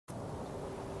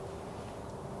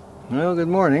Well, good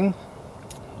morning.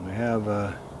 We have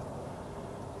a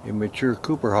immature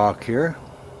Cooper hawk here,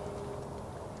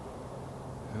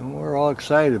 and we're all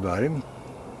excited about him.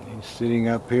 He's sitting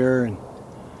up here and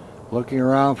looking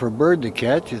around for a bird to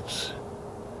catch. It's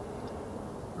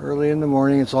early in the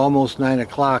morning. It's almost 9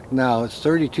 o'clock now. It's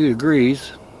 32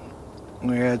 degrees.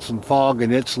 We had some fog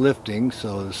and it's lifting,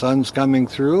 so the sun's coming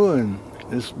through and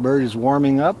this bird is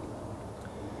warming up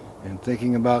and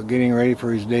thinking about getting ready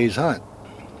for his day's hunt.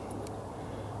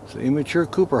 It's the immature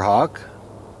Cooper hawk.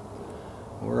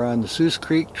 We're on the Soos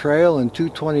Creek Trail and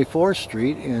 224th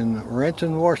Street in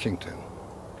Renton, Washington.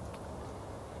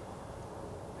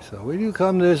 So we do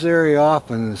come to this area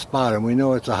often and spot them. We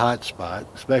know it's a hot spot,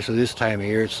 especially this time of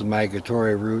year. It's the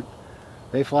migratory route.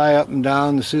 They fly up and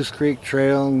down the Soos Creek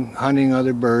Trail and hunting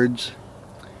other birds.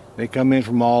 They come in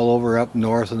from all over up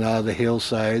north and out of the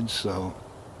hillsides, so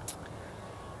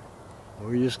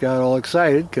we just got all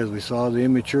excited because we saw the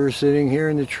immature sitting here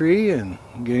in the tree and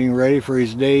getting ready for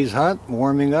his day's hunt,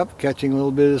 warming up, catching a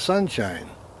little bit of sunshine.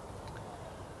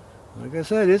 Like I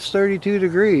said, it's 32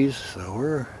 degrees, so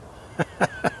we're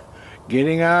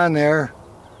getting on there.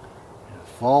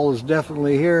 Fall is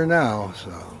definitely here now,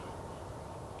 so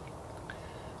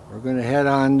we're going to head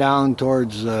on down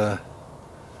towards the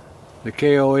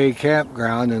KOA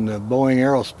campground and the Boeing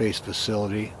Aerospace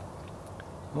facility.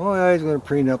 Oh, yeah, he's going to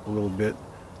preen up a little bit.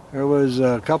 There was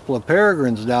a couple of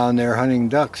peregrines down there hunting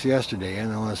ducks yesterday,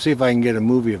 and I want to see if I can get a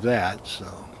movie of that. So,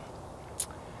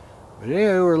 but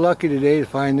anyway, we're lucky today to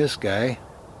find this guy.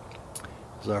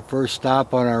 It's our first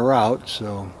stop on our route,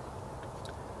 so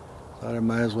thought I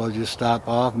might as well just stop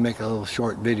off and make a little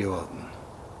short video of him.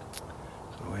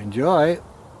 So enjoy.